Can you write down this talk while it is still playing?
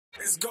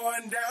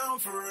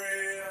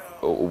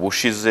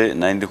ubushize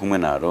nari ndi kumwe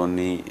na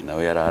Aroni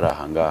nawe yari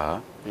aha ngaha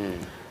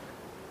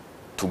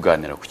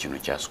tuganira ku kintu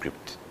cya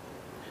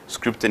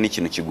script ni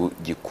ikintu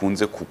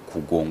gikunze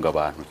kugonga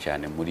abantu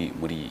cyane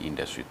muri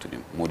industry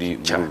turimo muri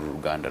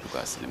Ruganda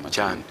rwa cinema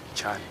cyane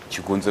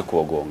kikunze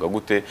kubagonga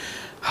gute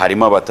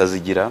harimo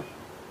abatazigira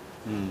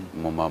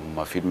mu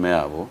mafilme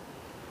yabo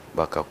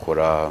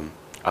bakakora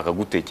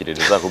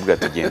akagutekerereza akubwira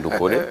ati genda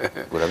ukore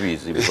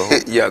urabizi bibaho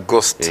ya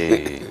ghost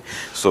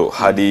so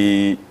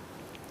hari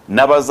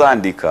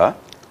n'abazandika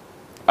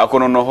ako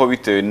noneho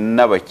bitewe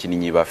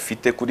n'abakinnyi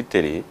bafite kuri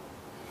tele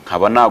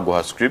nkaba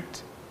naguha script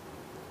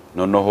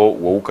noneho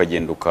wowe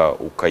ukagenda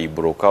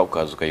ukayibroka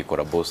ukaza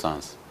ukayikora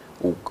bosanse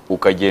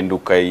ukagenda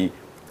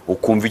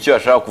ukumva icyo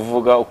yashaka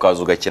kuvuga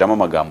ukaza ugakiramo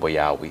amagambo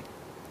yawe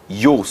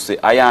yose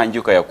ayanjye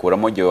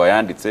ukayakuramo gihe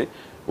wayanditse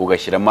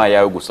ugashyiramo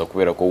ayawe gusa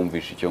kubera ko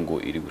wumvisha icyo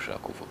ngo iri gushaka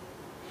kuvuga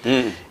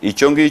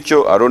icyo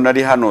ngicyo Aroni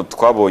ari hano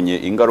twabonye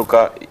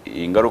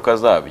ingaruka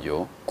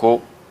zabyo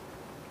ko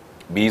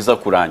biza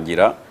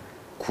kurangira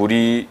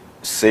kuri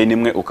scene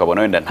imwe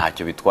ukabona wenda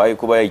ntacyo bitwaye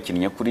kuba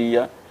yayikinnye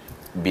kuriya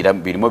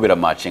birimo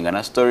biramatchinga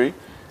na story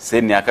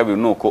scene ya kabiri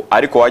nuko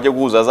ariko wajya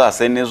guhuza za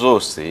scene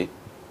zose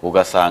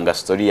ugasanga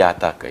story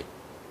yatakaye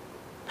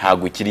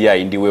ntago kiri ya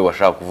indi we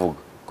washaka kuvuga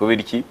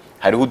kubera iki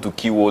hariho udu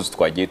keywords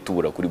twagiye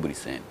tubura kuri buri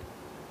scene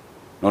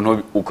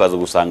noneho ukaza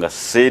gusanga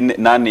scene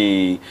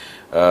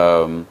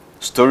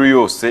story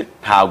yose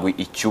ntago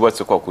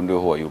icyubatse kwa kundi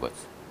ho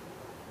wayubatse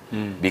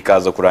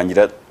bikaza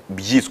kurangira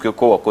byiswe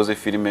ko wakoze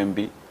filime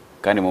mbi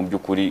kandi mu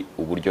byukuri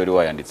uburyo ari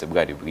wayanditse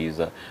bwari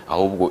bwiza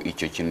ahubwo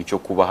icyo kintu cyo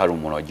kuba hari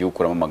umuntu wagiye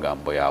ukuramo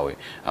amagambo yawe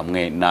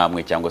amwe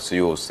namwe cyangwa se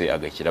yose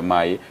agashyira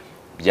maye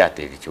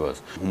byatera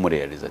ikibazo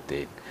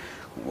nk'umurealizateur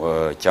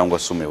cyangwa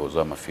se umuyobozi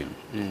w'amafilme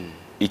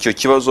icyo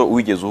kibazo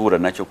wigeze uhura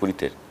nacyo kuri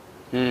tele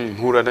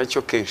mpura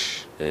nacyo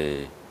kenshi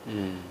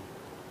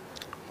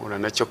mpura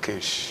nacyo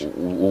kenshi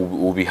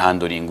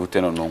ubihandoringa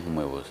ute noneho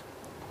nk'umuyobozi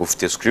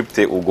ufite script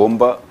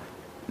ugomba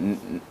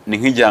ni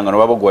nk'igihangano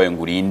babagwaye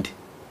ngo urinde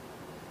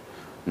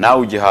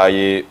nawe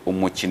ugihaye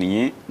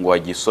umukinnyi ngo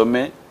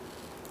agisome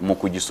mu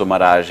kugisoma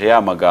raje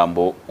ya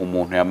magambo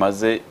umuntu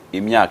yamaze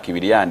imyaka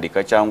 2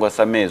 yandika cyangwa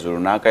se amezi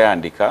runaka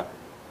yandika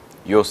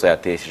yose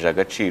yatesheje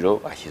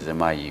agaciro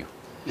ashyizemo ayiwe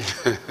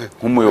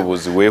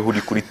nk'umuyobozi weho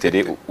uri kuri tele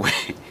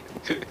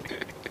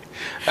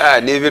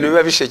ni ibintu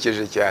biba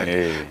bishekeje cyane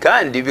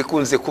kandi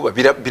bikunze kuba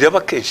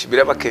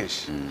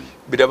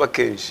biraba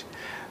kenshi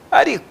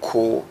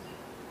ariko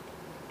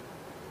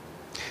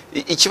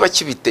ikiba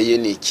kibiteye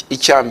niki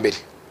icyambere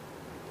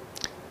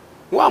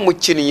wa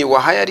mukinnyi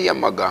wahaye ari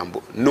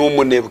amagambo ni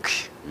umunebwe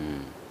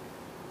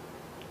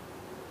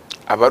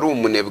aba ari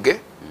umunebwe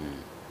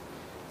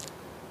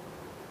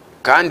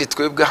kandi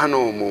twebwe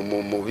hano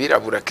mu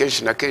birabura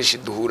kenshi na kenshi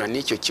duhura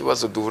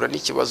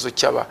n'ikibazo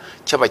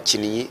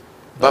cy'abakinnyi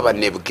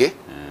babanebwe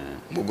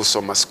mu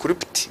gusoma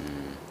script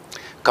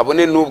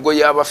kabone nubwo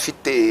yaba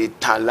afite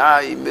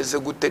tala imeze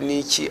gute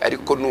niki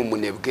ariko ni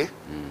umunebwe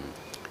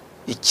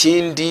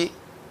ikindi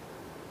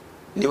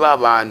ni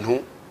babantu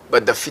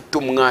badafite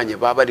umwanya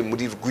baba bari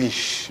muri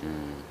rwinshi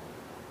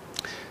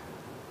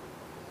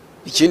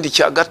ikindi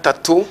cya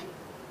gatatu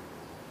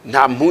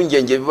nta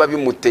mpungenge biba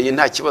bimuteye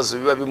nta kibazo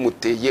biba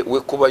bimuteye we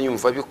kuba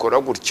yumva bikora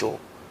gutyo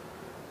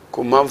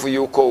ku mpamvu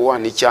yuko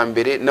wana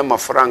icyambere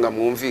n'amafaranga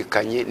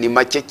mwumvikanye ni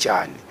make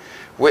cyane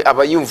we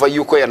aba yumva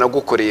yuko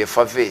yanagukoreye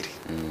faveri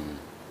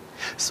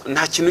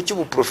nta kintu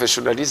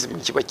cy'ubuprofessionalism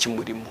kiba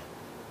kimurimo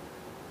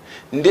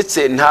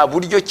ndetse nta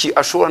buryo ki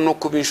ashobora no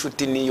kuba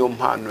inshuti niyo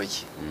mpano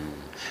ye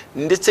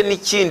ndetse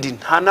n'ikindi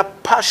nta na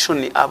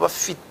passion aba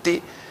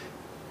afite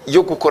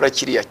yo gukora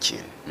kiriya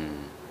kintu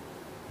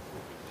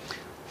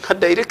nka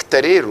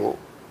director rero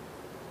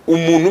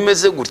umuntu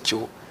umeze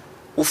gutyo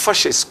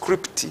ufashe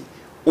script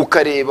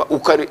ukareba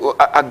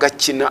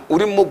agakina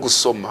urimo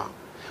gusoma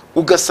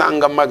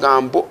ugasanga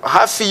amagambo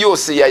hafi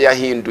yose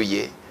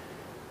yayahinduye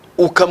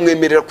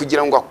ukamwemerera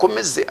kugira ngo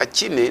akomeze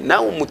akine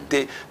nawe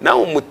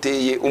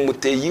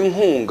umuteye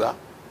inkunga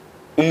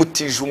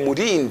umutije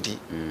umurindi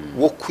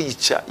wo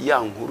kwica ya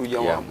nkuru ya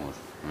wa muntu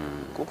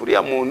kuko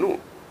uriya muntu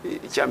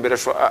icyambere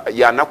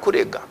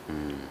yanakurega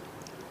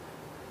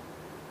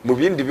mu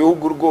bindi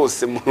bihugu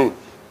rwose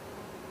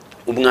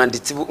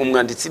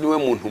umwanditsi niwe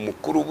muntu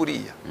mukuru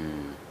buriya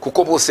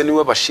kuko bose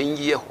niwe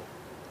bashingiyeho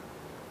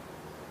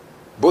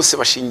bose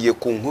bashingiye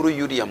ku nkuru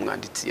y'uriya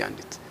mwanditsi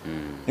yanditse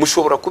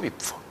mushobora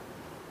kubipfa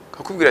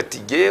kakubwira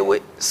ati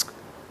yewe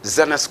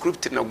zana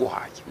script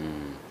naguhaye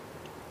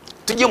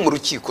tujye mu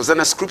rukiko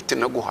zana script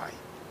naguhaye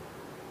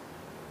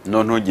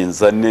noneho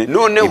genzane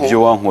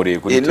ibyo wankoreye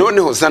kuri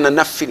noneho zana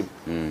na film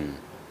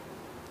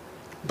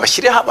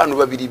bashyireho abantu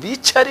babiri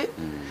bicare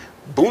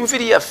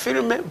bumvira ya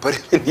filme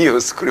barebe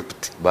niyo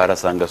script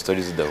barasanga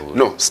stories zidahura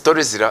no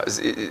stories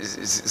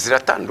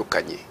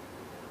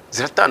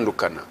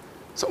ziratandukana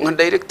so nka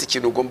direct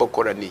ikintu ugomba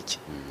gukora niki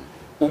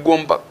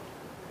ugomba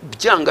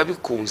byanga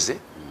bikunze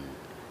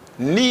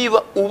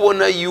niba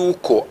ubona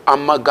yuko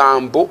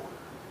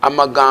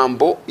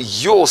amagambo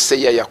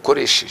yose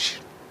yayakoresheje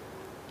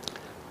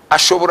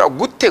ashobora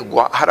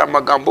gutegwa, hari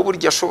amagambo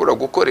burya ashobora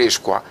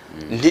gukoreshwa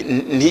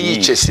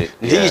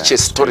ntiyice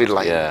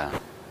storyline,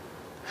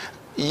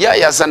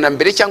 yayazana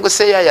mbere cyangwa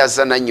se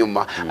yayazana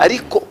nyuma,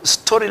 ariko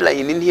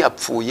storyline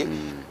ntiyapfuye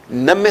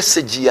na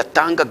message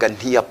yatangaga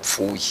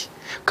ntiyapfuye,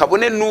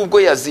 kabone nubwo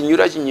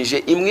yazinyuranyije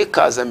imwe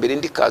kaza mbere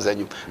indi kaza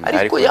nyuma,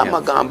 ariko ya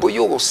magambo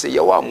yose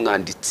ya wa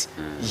mwanditsi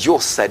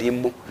yose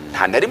arimo,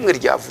 nta na rimwe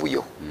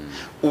ryavuyeho.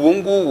 Ubu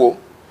nguwo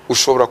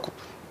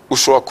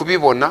ushobora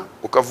kubibona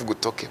ukavuga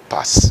utoke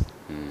pass,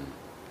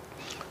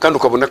 kandi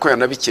ukabona ko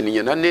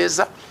yanabikinnye na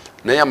neza,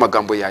 na ya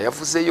magambo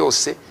yayavuze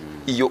yose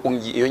iyo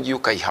ngiyo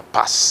ukayiha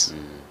pass.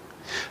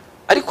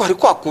 Ariko hari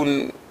kwa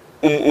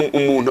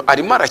umuntu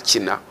arimo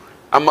arakina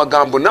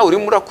amagambo, nawe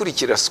urimo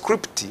urakurikira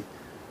script,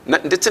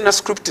 ndetse na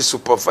script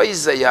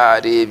supervisor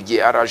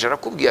yarebye araje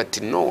arakubwiye ati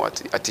no,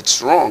 ati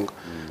it's wrong,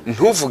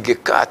 ntuvuge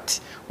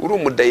cut, uri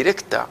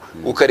umudirector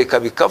ukareka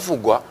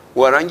bikavugwa,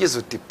 warangiza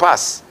uti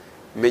pass,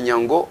 menya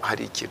ngo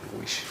hari ikintu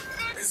wishe.